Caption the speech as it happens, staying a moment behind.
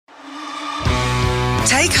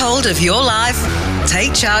Take hold of your life,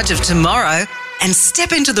 take charge of tomorrow, and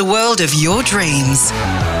step into the world of your dreams.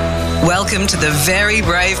 Welcome to the Very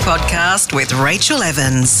Brave podcast with Rachel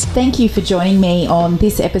Evans. Thank you for joining me on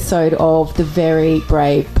this episode of the Very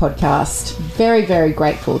Brave podcast. Very, very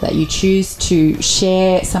grateful that you choose to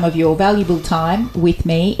share some of your valuable time with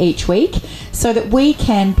me each week so that we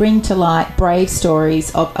can bring to light brave stories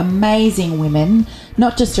of amazing women,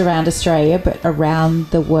 not just around Australia, but around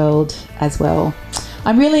the world as well.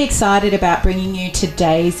 I'm really excited about bringing you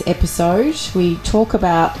today's episode. We talk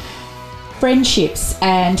about friendships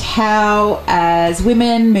and how, as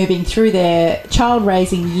women moving through their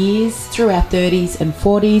child-raising years, through our 30s and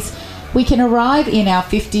 40s, we can arrive in our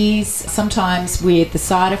 50s, sometimes with the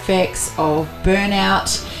side effects of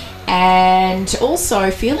burnout and also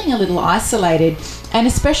feeling a little isolated. And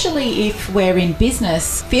especially if we're in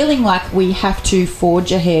business, feeling like we have to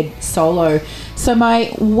forge ahead solo. So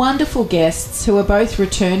my wonderful guests, who are both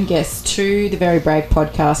return guests to the Very Brave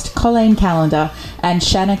podcast, Colleen Callander and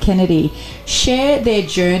Shannah Kennedy, share their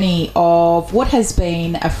journey of what has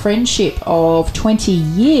been a friendship of 20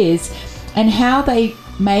 years and how they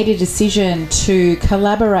made a decision to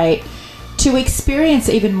collaborate to experience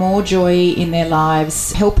even more joy in their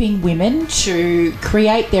lives, helping women to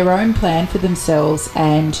create their own plan for themselves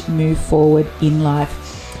and move forward in life.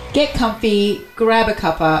 Get comfy, grab a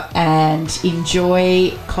cuppa, and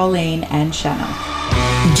enjoy Colleen and Shannah.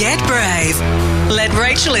 Get brave. Let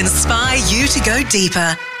Rachel inspire you to go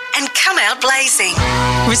deeper and come out blazing.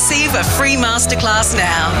 Receive a free masterclass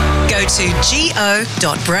now. Go to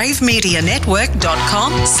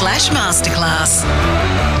go.bravemedianetwork.com/masterclass.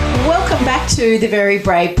 Welcome back to the Very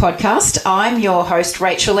Brave podcast. I'm your host,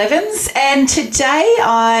 Rachel Evans, and today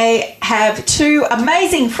I have two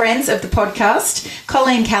amazing friends of the podcast,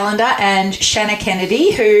 Colleen Callander and Shannah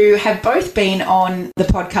Kennedy, who have both been on the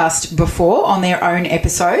podcast before on their own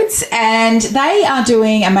episodes, and they are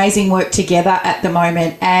doing amazing work together at the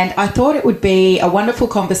moment. And I thought it would be a wonderful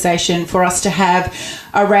conversation for us to have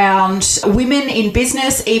around women in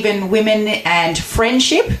business, even women and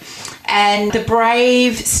friendship, and the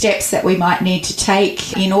brave steps that we might need to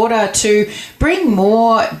take in order to bring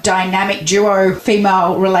more dynamic duo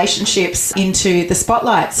female relationships into the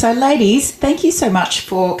spotlight. So ladies, thank you so much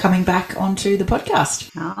for coming back onto the podcast.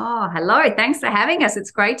 Oh, hello. Thanks for having us.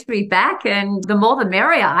 It's great to be back, and the more the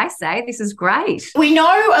merrier, I say. This is great. We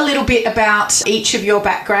know a little bit about each of your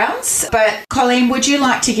backgrounds, but Colleen, would you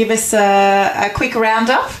like to give us a quick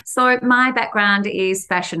roundup? So my background is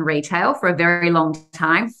fashion retail for a very long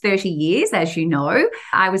time, 30 years, as you know.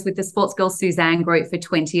 I was with the Sports Girl Suzanne Group for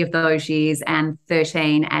 20 of those years and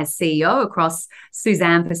 13 as CEO across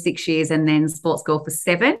Suzanne for 6 years and then Sports Girl for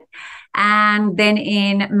 7. And then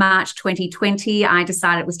in March 2020, I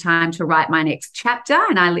decided it was time to write my next chapter.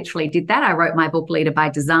 And I literally did that. I wrote my book, Leader by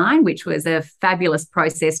Design, which was a fabulous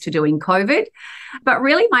process to do in COVID. But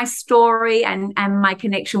really my story and my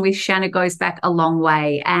connection with Shannah goes back a long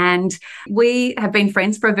way. And we have been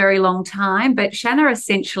friends for a very long time, but Shannah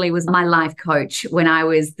essentially was my life coach when I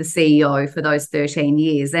was the CEO for those 13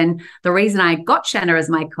 years. And the reason I got Shannah as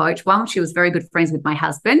my coach, one, she was very good friends with my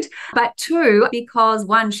husband, but two, because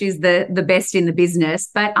one, she's the best in the business,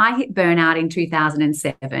 but I hit burnout in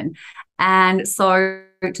 2007. And so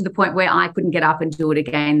to the point where I couldn't get up and do it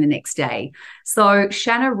again the next day. So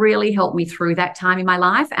Shannah really helped me through that time in my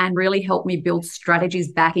life and really helped me build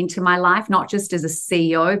strategies back into my life, not just as a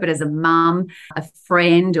CEO, but as a mum, a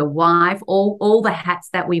friend, a wife, all the hats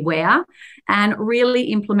that we wear, and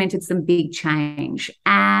really implemented some big change.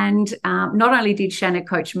 And not only did Shannah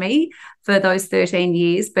coach me for those 13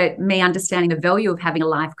 years, but me understanding the value of having a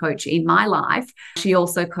life coach in my life, she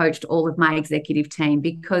also coached all of my executive team,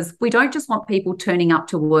 because we don't just want people turning up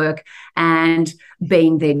to work and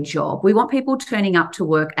being their job. We want people turning up to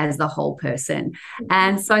work as the whole person.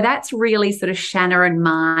 And so that's really sort of Shannah and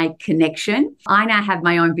my connection. I now have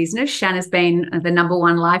my own business. Shannah's been the number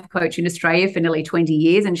one life coach in Australia for nearly 20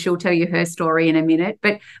 years, and she'll tell you her story in a minute.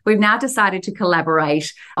 But we've now decided to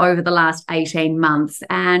collaborate over the last 18 months,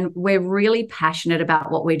 and we're really passionate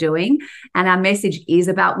about what we're doing. And our message is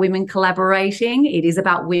about women collaborating. It is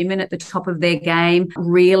about women at the top of their game,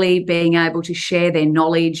 really being able to share their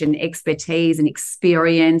knowledge and expertise and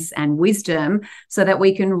experience and wisdom so that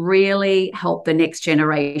we can really help the next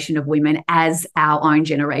generation of women as our own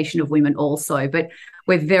generation of women also. But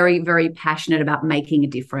we're very, very passionate about making a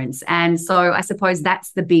difference. And so I suppose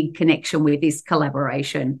that's the big connection with this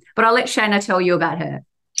collaboration. But I'll let Shannah tell you about her.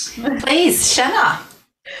 Please, Shannah.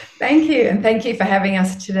 Thank you, and thank you for having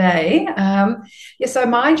us today. So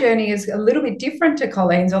my journey is a little bit different to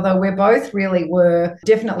Colleen's, although we're both really were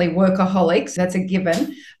definitely workaholics. That's a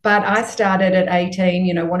given. But I started at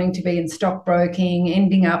 18, wanting to be in stockbroking,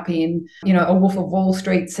 ending up in, a Wolf of Wall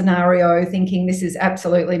Street scenario, thinking this is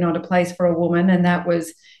absolutely not a place for a woman. And that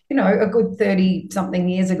was, a good 30 something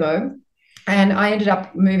years ago. And I ended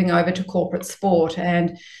up moving over to corporate sport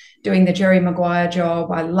and doing the Jerry Maguire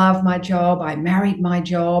job. I love my job. I married my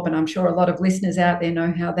job. And I'm sure a lot of listeners out there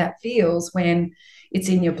know how that feels when it's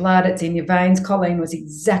in your blood, it's in your veins. Colleen was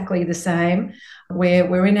exactly the same.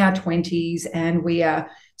 We're in our 20s and we are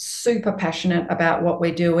super passionate about what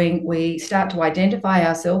we're doing. We start to identify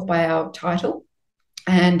ourselves by our title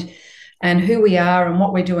and who we are and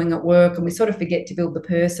what we're doing at work, and we sort of forget to build the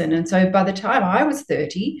person. And so by the time I was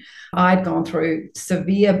 30, I'd gone through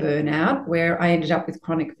severe burnout where I ended up with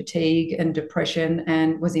chronic fatigue and depression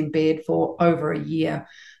and was in bed for over a year,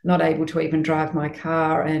 not able to even drive my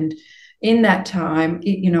car. And in that time,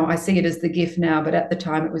 I see it as the gift now, but at the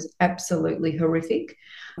time it was absolutely horrific.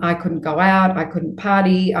 I couldn't go out, I couldn't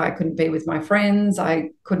party, I couldn't be with my friends,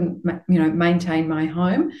 I couldn't, maintain my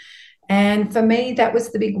home. And for me, that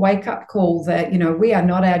was the big wake-up call that, we are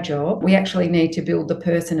not our job. We actually need to build the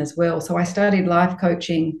person as well. So I studied life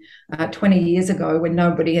coaching 20 years ago when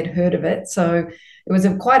nobody had heard of it. So it was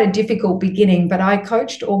quite a difficult beginning, but I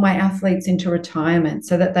coached all my athletes into retirement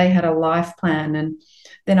so that they had a life plan. And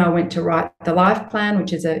then I went to write The Life Plan,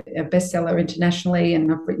 which is a bestseller internationally,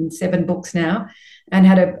 and I've written 7 books now, and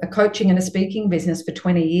had a coaching and a speaking business for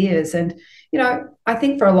 20 years. And, I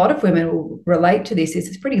think for a lot of women who relate to this,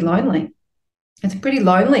 it's pretty lonely. It's pretty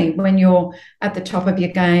lonely when you're at the top of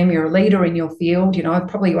your game, you're a leader in your field. I'm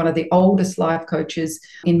probably one of the oldest life coaches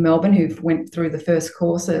in Melbourne who went through the first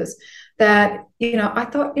courses. That, I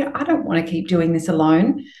thought, I don't want to keep doing this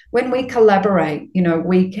alone. When we collaborate,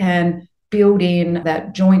 we can build in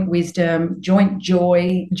that joint wisdom, joint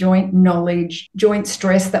joy, joint knowledge, joint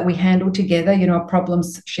stress that we handle together. A problem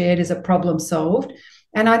shared is a problem solved.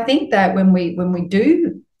 And I think that when we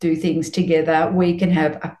do things together, we can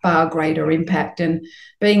have a far greater impact. And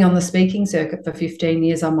being on the speaking circuit for 15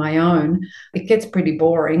 years on my own, it gets pretty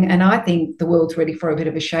boring. And I think the world's ready for a bit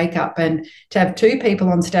of a shake-up. And to have 2 people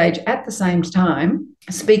on stage at the same time,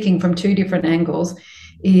 speaking from 2 different angles,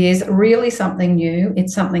 is really something new.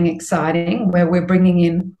 It's something exciting where we're bringing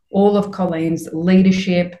in all of Colleen's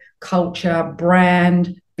leadership, culture,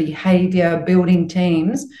 brand, behavior, building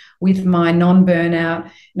teams with my non-burnout,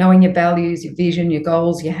 knowing your values, your vision, your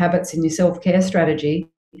goals, your habits, and your self-care strategy,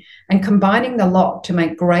 and combining the lot to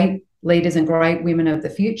make great leaders and great women of the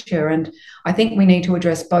future. And I think we need to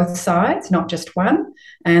address both sides, not just one.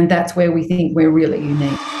 And that's where we think we're really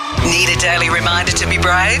unique. Need a daily reminder to be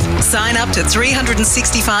brave? Sign up to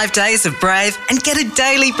 365 Days of Brave and get a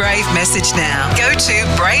daily Brave message now. Go to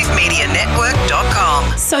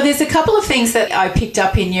bravemedianetwork.com. So there's a couple of things that I picked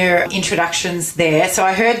up in your introductions there. So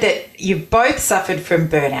I heard that you both suffered from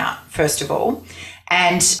burnout, first of all.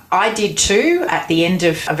 And I did too at the end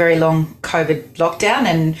of a very long COVID lockdown.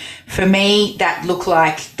 And for me, that looked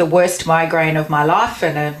like the worst migraine of my life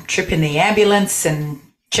and a trip in the ambulance and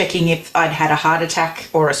checking if I'd had a heart attack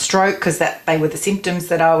or a stroke because they were the symptoms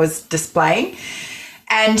that I was displaying.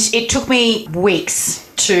 And it took me weeks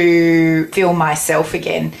to feel myself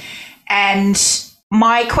again. And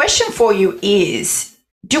my question for you is,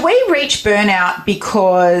 do we reach burnout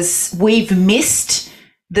because we've missed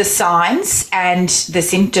the signs and the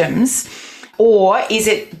symptoms, or is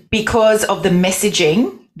it because of the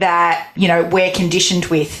messaging that, we're conditioned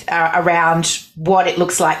with around what it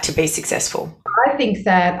looks like to be successful? I think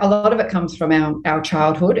that a lot of it comes from our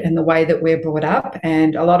childhood and the way that we're brought up.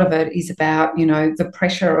 And a lot of it is about, the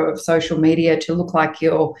pressure of social media to look like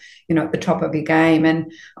you're, at the top of your game. And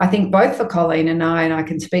I think both for Colleen and I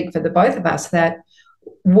can speak for the both of us, that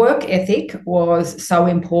work ethic was so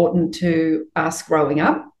important to us growing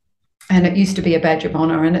up, and it used to be a badge of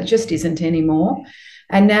honour, and it just isn't anymore.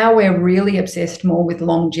 And now we're really obsessed more with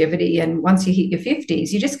longevity, and once you hit your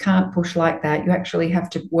 50s, you just can't push like that. You actually have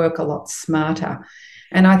to work a lot smarter.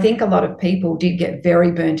 And I think a lot of people did get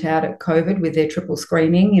very burnt out at COVID with their triple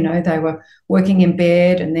screening. They were working in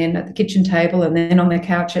bed and then at the kitchen table and then on their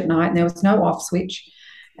couch at night, and there was no off switch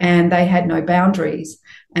and they had no boundaries.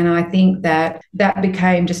 And I think that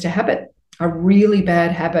became just a habit, a really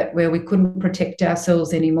bad habit where we couldn't protect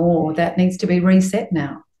ourselves anymore. That needs to be reset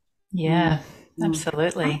now. Yeah,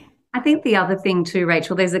 absolutely. I think the other thing too,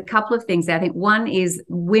 Rachel, there's a couple of things. I think one is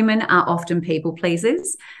women are often people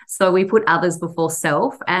pleasers. So we put others before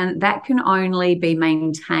self, and that can only be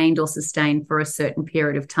maintained or sustained for a certain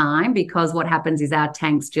period of time, because what happens is our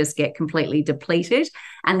tanks just get completely depleted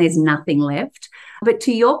and there's nothing left. But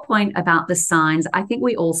to your point about the signs, I think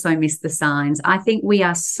we also miss the signs. I think we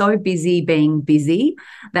are so busy being busy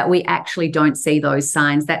that we actually don't see those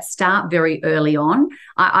signs that start very early on.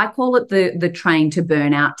 I call it the train to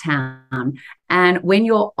burnout town. And when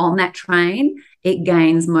you're on that train, it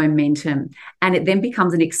gains momentum and it then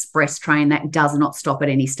becomes an express train that does not stop at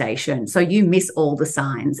any station. So you miss all the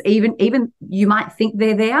signs. Even you might think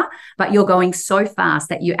they're there, but you're going so fast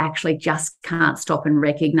that you actually just can't stop and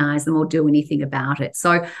recognize them or do anything about it.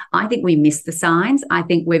 So I think we miss the signs. I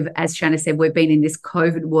think as Shannah said, we've been in this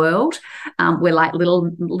COVID world. We're like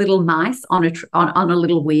little mice on a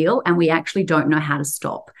little wheel, and we actually don't know how to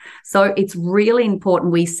stop. So it's really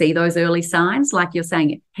important we see those early signs, like you're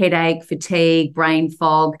saying, headache, fatigue, brain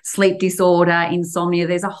fog, sleep disorder, insomnia.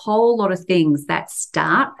 There's a whole lot of things that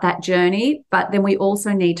start that journey, but then we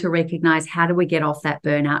also need to recognize, how do we get off that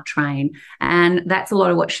burnout train? And that's a lot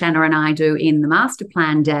of what Shannah and I do in the master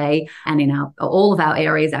plan day and in all of our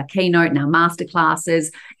areas, our keynote and our master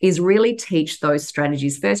classes, is really teach those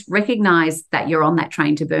strategies. First, recognize that you're on that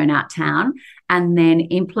train to burnout town, and then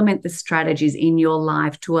implement the strategies in your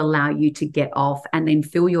life to allow you to get off and then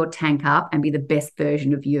fill your tank up and be the best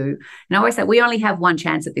version of you. And I always say we only have one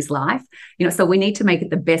chance at this life, so we need to make it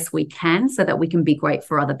the best we can so that we can be great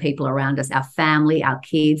for other people around us, our family, our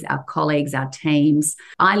kids, our colleagues, our teams.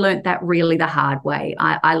 I learned that really the hard way.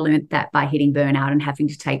 I learned that by hitting burnout and having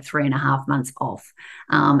to take 3.5 months off,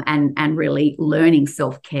 and really learning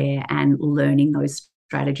self-care and learning those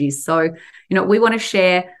strategies. So, we want to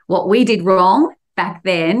share what we did wrong back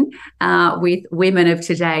then with women of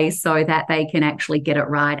today so that they can actually get it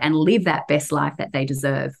right and live that best life that they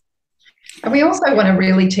deserve. And we also want to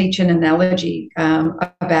really teach an analogy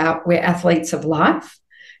about we're athletes of life.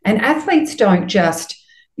 And athletes don't just,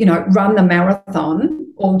 run the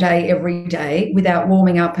marathon all day, every day without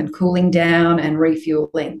warming up and cooling down and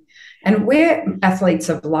refueling. And we're athletes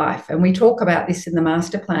of life. And we talk about this in the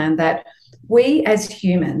master plan, that we as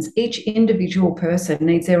humans, each individual person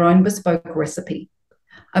needs their own bespoke recipe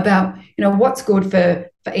about, what's good for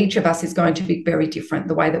each of us is going to be very different.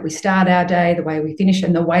 The way that we start our day, the way we finish,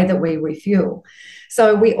 and the way that we refuel.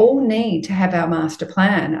 So we all need to have our master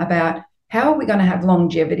plan about how are we going to have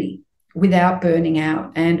longevity without burning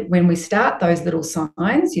out. And when we start those little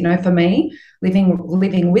signs, for me,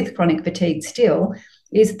 living with chronic fatigue still,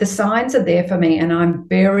 is the signs are there for me, and I'm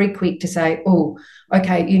very quick to say, oh,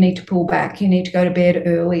 okay, you need to pull back, you need to go to bed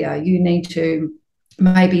earlier, you need to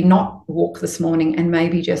maybe not walk this morning and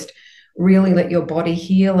maybe just really let your body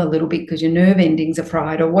heal a little bit because your nerve endings are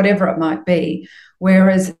fried or whatever it might be.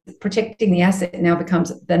 Whereas protecting the asset now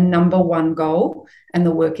becomes the number one goal and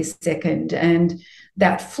the work is second. And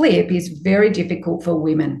that flip is very difficult for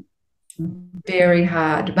women, very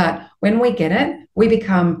hard. But when we get it, we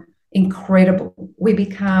become incredible. We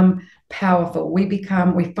become powerful. We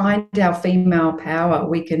find our female power.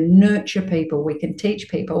 We can nurture people. We can teach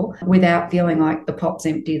people without feeling like the pot's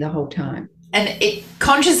empty the whole time. And it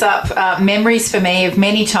conjures up memories for me of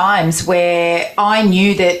many times where I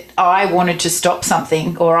knew that I wanted to stop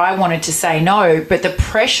something or I wanted to say no, but the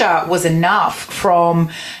pressure was enough from,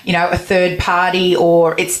 a third party,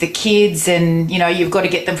 or it's the kids and, you've got to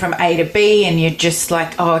get them from A to B and you're just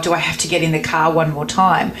like, oh, do I have to get in the car one more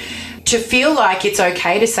time? To feel like it's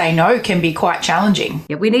okay to say no can be quite challenging.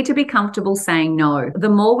 Yeah, we need to be comfortable saying no. The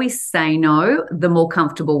more we say no, the more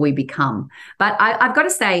comfortable we become. But I've got to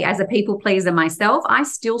say, as a people pleaser myself, I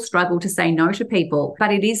still struggle to say no to people.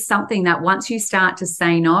 But it is something that once you start to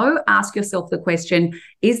say no, ask yourself the question,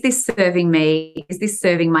 is this serving me? Is this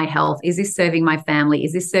serving my health? Is this serving my family?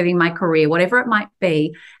 Is this serving my career? Whatever it might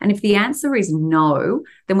be. And if the answer is no,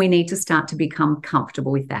 then we need to start to become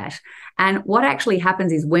comfortable with that. And what actually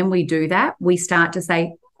happens is when we do that, we start to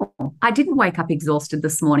say, oh, I didn't wake up exhausted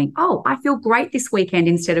this morning. Oh, I feel great this weekend,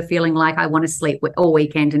 instead of feeling like I want to sleep all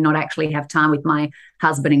weekend and not actually have time with my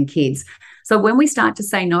husband and kids. So when we start to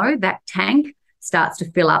say no, that tank starts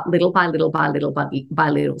to fill up little by little by little by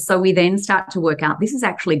little. So we then start to work out, this is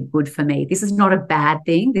actually good for me. This is not a bad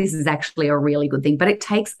thing. This is actually a really good thing. But it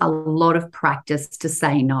takes a lot of practice to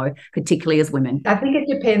say no, particularly as women. I think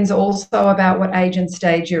it depends also about what age and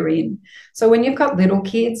stage you're in. So when you've got little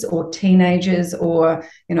kids or teenagers or,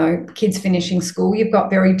 kids finishing school, you've got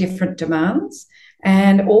very different demands.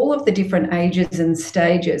 And all of the different ages and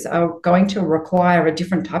stages are going to require a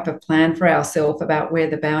different type of plan for ourselves about where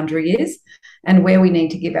the boundary is and where we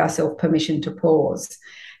need to give ourselves permission to pause.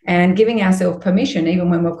 and giving ourselves permission, even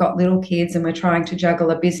when we've got little kids and we're trying to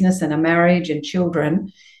juggle a business and a marriage and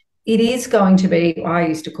children. It is going to be, I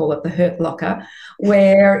used to call it the hurt locker,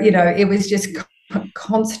 where, it was just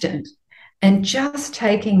constant. And just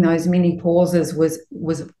taking those mini pauses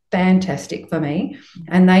was fantastic for me.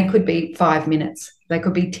 And they could be 5 minutes. They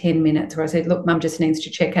could be 10 minutes where I said, look, Mum just needs to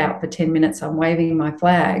check out for 10 minutes. I'm waving my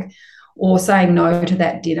flag, or saying no to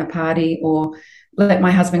that dinner party, or let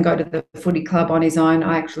my husband go to the footy club on his own.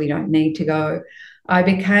 I actually don't need to go.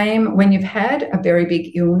 When you've had a very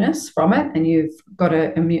big illness from it and you've got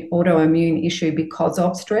an autoimmune issue because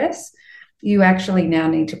of stress, you actually now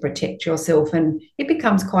need to protect yourself, and it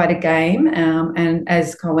becomes quite a game. And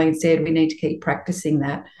as Colleen said, we need to keep practicing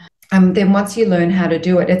that. Then once you learn how to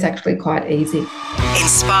do it, it's actually quite easy.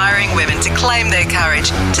 Inspiring women to claim their courage,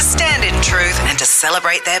 to stand in truth and to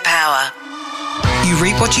celebrate their power. You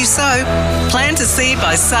reap what you sow. Plant a seed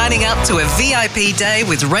by signing up to a VIP day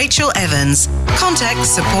with Rachel Evans. Contact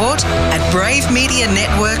support at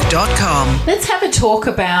bravemedianetwork.com. Let's have a talk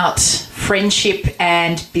about friendship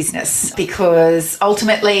and business, because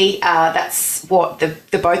ultimately that's what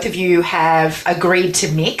the both of you have agreed to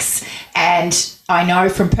mix. And I know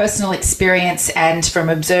from personal experience and from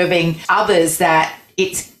observing others that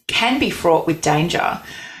it can be fraught with danger.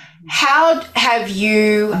 How have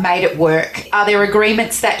you made it work? Are there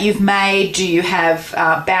agreements that you've made? Do you have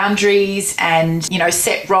boundaries and,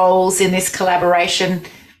 set roles in this collaboration?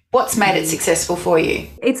 What's made it successful for you?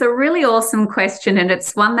 It's a really awesome question, and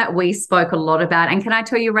it's one that we spoke a lot about. And can I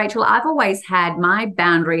tell you, Rachel, my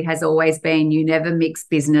boundary has always been you never mix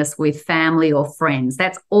business with family or friends.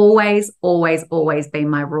 That's always, always, always been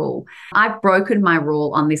my rule. I've broken my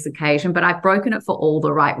rule on this occasion, but I've broken it for all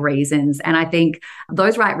the right reasons. And I think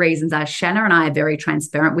those right reasons are Shannah and I are very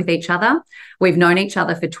transparent with each other. We've known each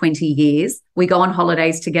other for 20 years. We go on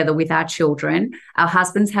holidays together with our children. Our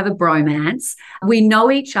husbands have a bromance. We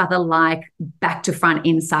know each other like back to front,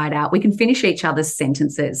 inside out. We can finish each other's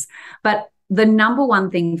sentences. But the number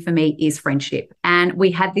one thing for me is friendship. And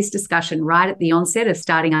we had this discussion right at the onset of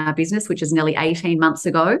starting our business, which is nearly 18 months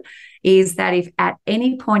ago, is that if at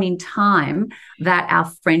any point in time that our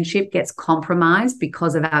friendship gets compromised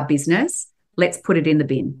because of our business, let's put it in the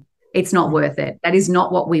bin. It's not worth it. That is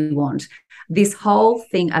not what we want. This whole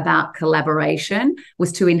thing about collaboration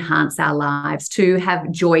was to enhance our lives, to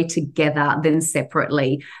have joy together than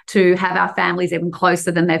separately, to have our families even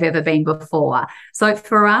closer than they've ever been before. So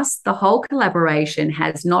for us, the whole collaboration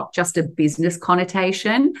has not just a business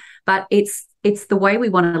connotation, but it's the way we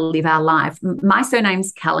want to live our life. My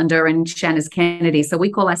surname's Callander and Shannah's Kennedy, so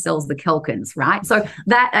we call ourselves the Kelkins, right? So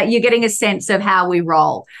that you're getting a sense of how we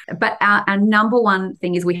roll. But our number one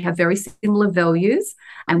thing is we have very similar values,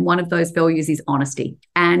 and one of those values is honesty.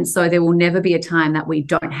 And so there will never be a time that we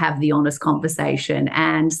don't have the honest conversation.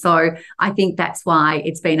 And so I think that's why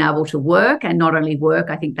it's been able to work, and not only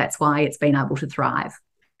work, I think that's why it's been able to thrive.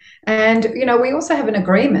 And, we also have an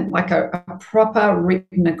agreement, like a proper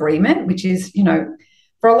written agreement, which is,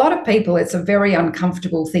 for a lot of people, it's a very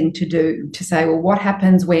uncomfortable thing to do, to say, well, what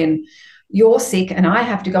happens when you're sick and I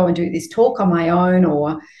have to go and do this talk on my own,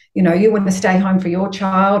 or, you want to stay home for your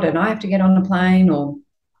child and I have to get on a plane, or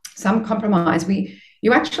some compromise.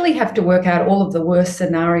 You actually have to work out all of the worst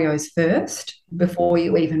scenarios first before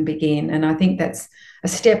you even begin. And I think that's a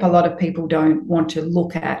step a lot of people don't want to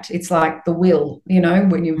look at. It's like the will,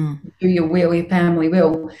 when you do your will, your family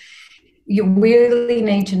will, you really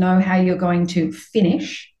need to know how you're going to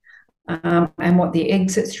finish and what the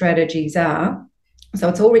exit strategies are. So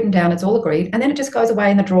it's all written down, it's all agreed, and then it just goes away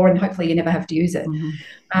in the drawer and hopefully you never have to use it.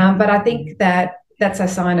 But I think that's a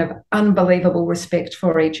sign of unbelievable respect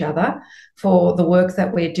for each other, for the work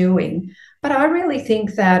that we're doing. But I really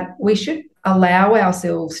think that we should allow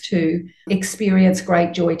ourselves to experience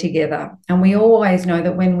great joy together. And we always know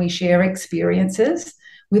that when we share experiences,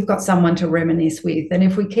 we've got someone to reminisce with. And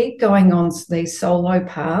if we keep going on these solo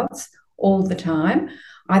paths all the time,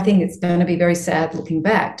 I think it's going to be very sad looking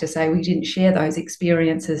back to say we didn't share those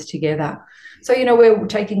experiences together. So, we're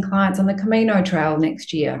taking clients on the Camino Trail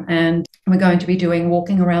next year, and we're going to be doing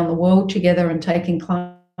walking around the world together and taking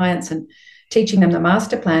clients and teaching them the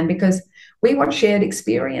master plan, because we want shared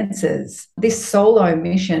experiences. This solo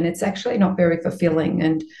mission, it's actually not very fulfilling.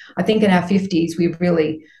 And I think in our 50s,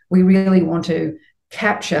 we really want to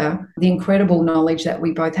capture the incredible knowledge that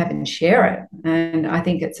we both have and share it. And I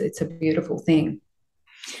think it's a beautiful thing.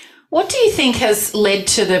 What do you think has led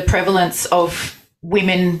to the prevalence of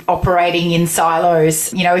women operating in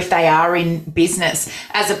silos, if they are in business,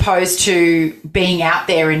 as opposed to being out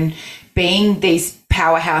there and being these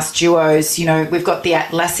powerhouse duos? We've got the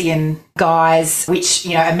Atlassian guys, which,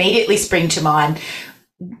 immediately spring to mind.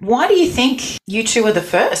 Why do you think you two are the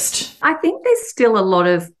first? I think there's still a lot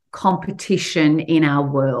of competition in our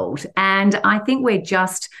world. And I think we're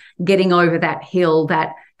just getting over that hill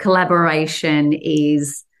that collaboration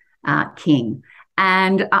is king.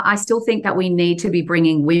 And I still think that we need to be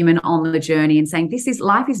bringing women on the journey and saying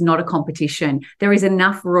life is not a competition. There is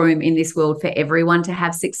enough room in this world for everyone to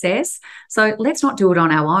have success. So let's not do it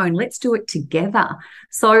on our own. Let's do it together.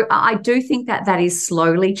 So I do think that is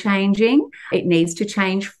slowly changing. It needs to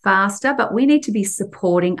change faster, but we need to be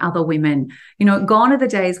supporting other women. Gone are the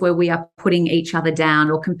days where we are putting each other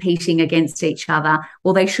down or competing against each other.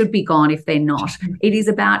 Well, they should be gone if they're not. It is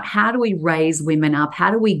about how do we raise women up?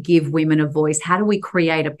 How do we give women a voice? How do we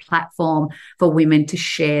create a platform for women to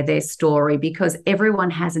share their story? Because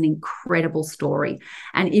everyone has an incredible story.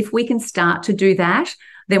 And if we can start to do that,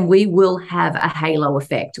 then we will have a halo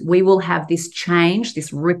effect. We will have this change,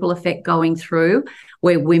 this ripple effect going through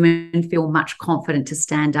where women feel much confident to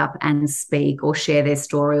stand up and speak or share their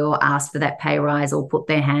story or ask for that pay rise or put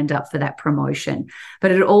their hand up for that promotion.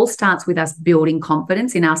 But it all starts with us building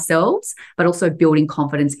confidence in ourselves, but also building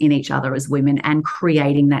confidence in each other as women and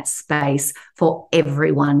creating that space for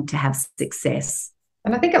everyone to have success.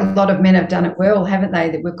 And I think a lot of men have done it well, haven't they?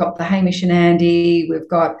 That we've got the Hamish and Andy, we've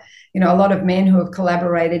got, a lot of men who have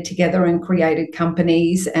collaborated together and created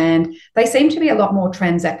companies, and they seem to be a lot more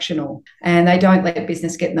transactional and they don't let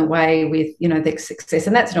business get in the way with, their success.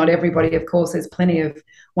 And that's not everybody, of course. There's plenty of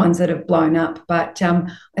ones that have blown up, but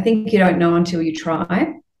I think you don't know until you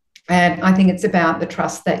try. And I think it's about the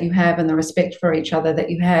trust that you have and the respect for each other that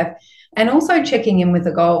you have, and also checking in with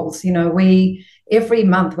the goals. Every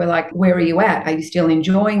month we're like, where are you at? Are you still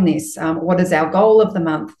enjoying this? What is our goal of the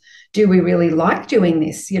month? Do we really like doing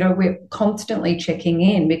this? We're constantly checking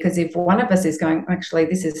in, because if one of us is going, actually,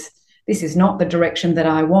 this is not the direction that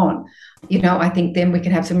I want, I think then we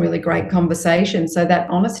can have some really great conversations. So that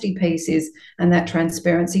honesty piece and that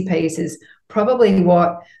transparency piece is probably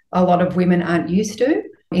what a lot of women aren't used to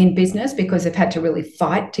in business, because they've had to really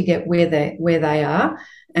fight to get where they are.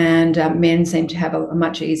 And men seem to have a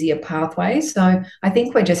much easier pathway. So I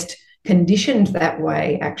think we're just conditioned that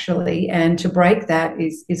way, actually, and to break that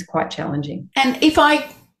is quite challenging. And if I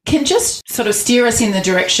can just sort of steer us in the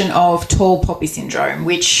direction of tall poppy syndrome,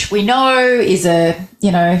 which we know is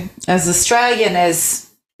as Australian as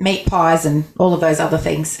meat pies and all of those other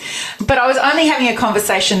things. But I was only having a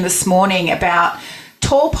conversation this morning about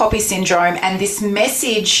tall poppy syndrome and this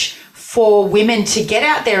message for women to get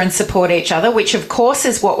out there and support each other, which of course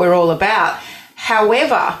is what we're all about.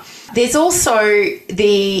 However, there's also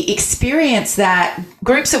the experience that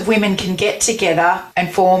groups of women can get together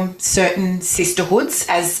and form certain sisterhoods,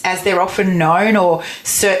 as they're often known, or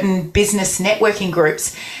certain business networking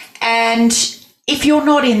groups. And if you're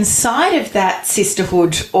not inside of that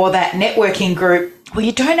sisterhood or that networking group, well,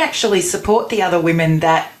 you don't actually support the other women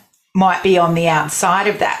that might be on the outside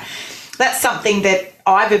of that. That's something that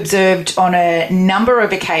I've observed on a number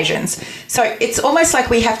of occasions. So it's almost like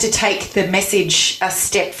we have to take the message a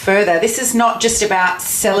step further. This is not just about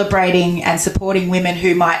celebrating and supporting women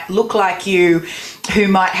who might look like you, who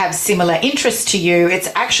might have similar interests to you. It's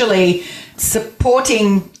actually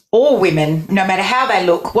supporting all women, no matter how they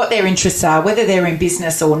look, what their interests are, whether they're in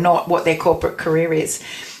business or not, what their corporate career is.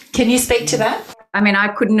 Can you speak to that? I mean, I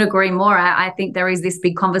couldn't agree more. I think there is this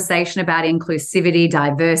big conversation about inclusivity,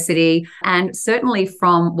 diversity, and certainly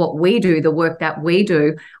from what we do, the work that we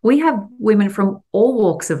do, we have women from all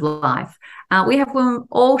walks of life. We have women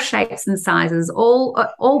all shapes and sizes,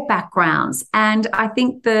 all backgrounds. And I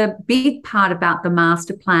think the big part about the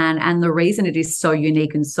master plan and the reason it is so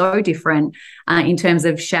unique and so different in terms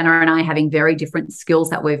of Shannah and I having very different skills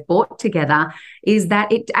that we've brought together is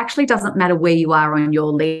that it actually doesn't matter where you are on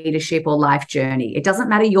your leadership or life journey. It doesn't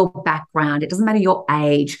matter your background. It doesn't matter your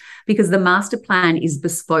age, because the master plan is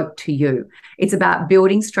bespoke to you. It's about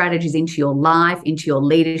building strategies into your life, into your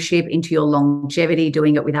leadership, into your longevity,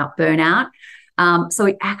 doing it without burnout. So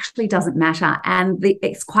it actually doesn't matter. And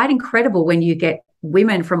it's quite incredible when you get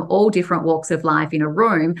women from all different walks of life in a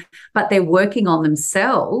room, but they're working on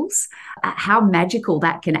themselves, how magical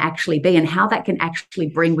that can actually be and how that can actually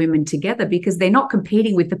bring women together, because they're not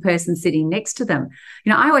competing with the person sitting next to them.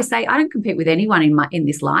 I always say I don't compete with anyone in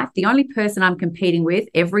this life. The only person I'm competing with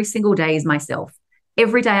every single day is myself.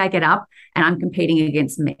 Every day I get up and I'm competing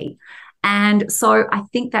against me. And so I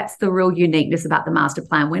think that's the real uniqueness about the master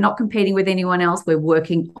plan. We're not competing with anyone else. We're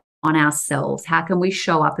working on ourselves. How can we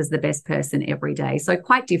show up as the best person every day? So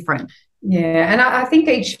quite different. Yeah, and I think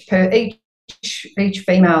each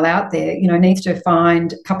female out there, needs to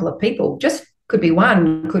find a couple of people. Just could be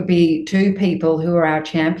one, could be two people who are our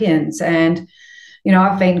champions, and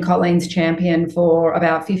I've been Colleen's champion for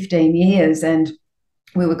about 15 years, and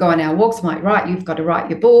we would go on our walks. I'm like, right, you've got to write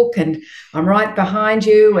your book, and I'm right behind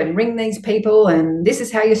you, and ring these people, and this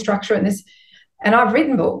is how you structure it. And I've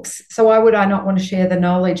written books, so why would I not want to share the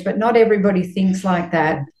knowledge? But not everybody thinks like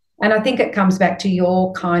that. And I think it comes back to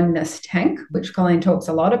your kindness tank, which Colleen talks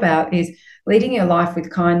a lot about, is leading your life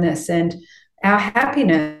with kindness. And our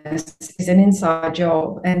happiness is an inside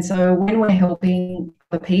job. And so when we're helping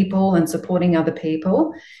other people and supporting other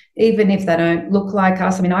people, even if they don't look like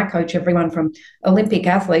us, I mean, I coach everyone from Olympic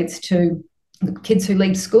athletes to kids who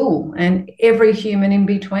leave school, and every human in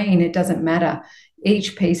between. It doesn't matter.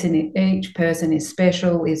 Each person is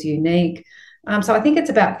special, is unique. So I think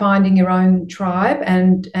it's about finding your own tribe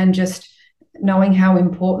and just knowing how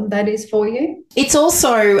important that is for you. It's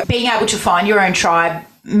also being able to find your own tribe.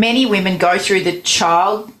 Many women go through the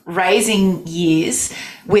child raising years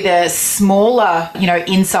with a smaller,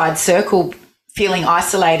 inside circle, feeling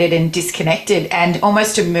isolated and disconnected, and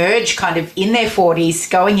almost emerge kind of in their 40s,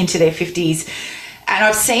 going into their 50s. And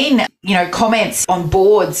I've seen, comments on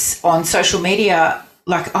boards on social media,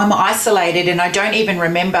 like, I'm isolated and I don't even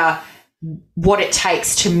remember what it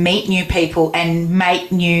takes to meet new people and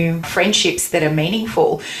make new friendships that are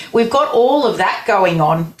meaningful. We've got all of that going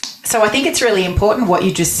on. So I think it's really important what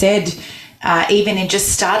you just said, even in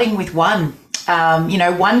just starting with one.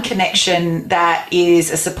 One connection that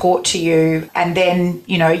is a support to you, and then,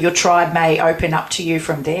 your tribe may open up to you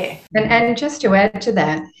from there. And just to add to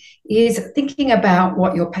that is thinking about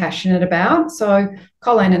what you're passionate about. So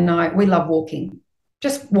Colleen and I, we love walking,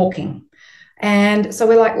 just walking. And so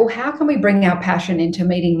we're like, well, how can we bring our passion into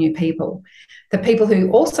meeting new people, the people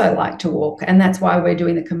who also like to walk? And that's why we're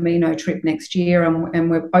doing the Camino trip next year, and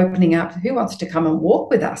we're opening up who wants to come and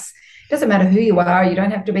walk with us. It doesn't matter who you are. You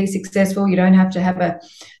don't have to be successful. You don't have to have a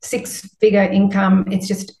 6-figure income. It's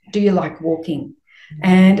just, do you like walking?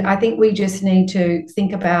 And I think we just need to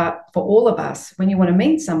think about, for all of us, when you want to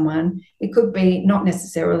meet someone, it could be not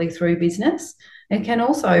necessarily through business. It can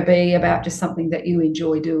also be about just something that you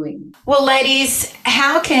enjoy doing. Well, ladies,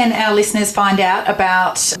 how can our listeners find out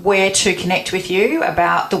about where to connect with you,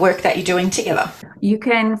 about the work that you're doing together? You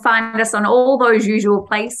can find us on all those usual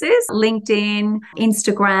places: LinkedIn,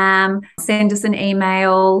 Instagram, send us an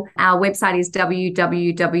email. Our website is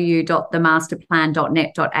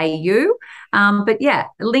www.themasterplan.net.au. But yeah,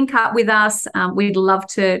 link up with us. We'd love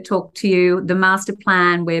to talk to you. The Master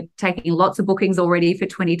Plan, we're taking lots of bookings already for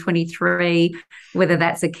 2023, whether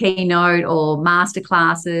that's a keynote or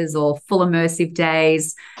masterclasses or full immersive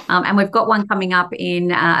days. And we've got one coming up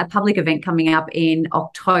in a public event coming up in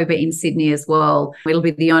October in Sydney as well. It'll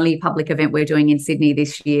be the only public event we're doing in Sydney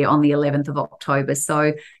this year on the 11th of October.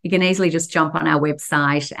 So you can easily just jump on our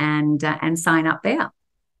website and sign up there.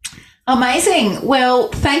 Amazing. Well,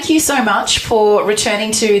 thank you so much for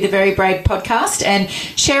returning to the Very Brave podcast and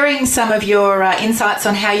sharing some of your insights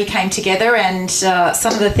on how you came together, and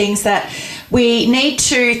some of the things that we need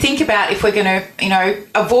to think about if we're going to,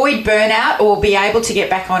 avoid burnout or be able to get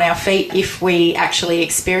back on our feet if we actually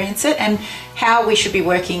experience it, and how we should be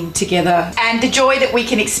working together, and the joy that we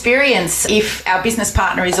can experience if our business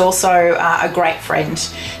partner is also a great friend.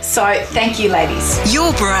 So thank you, ladies.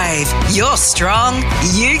 You're brave. You're strong.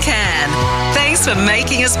 You can. Thanks for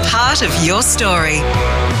making us part of your story.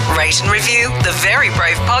 Rate and review the Very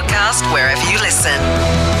Brave podcast wherever you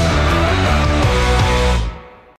listen.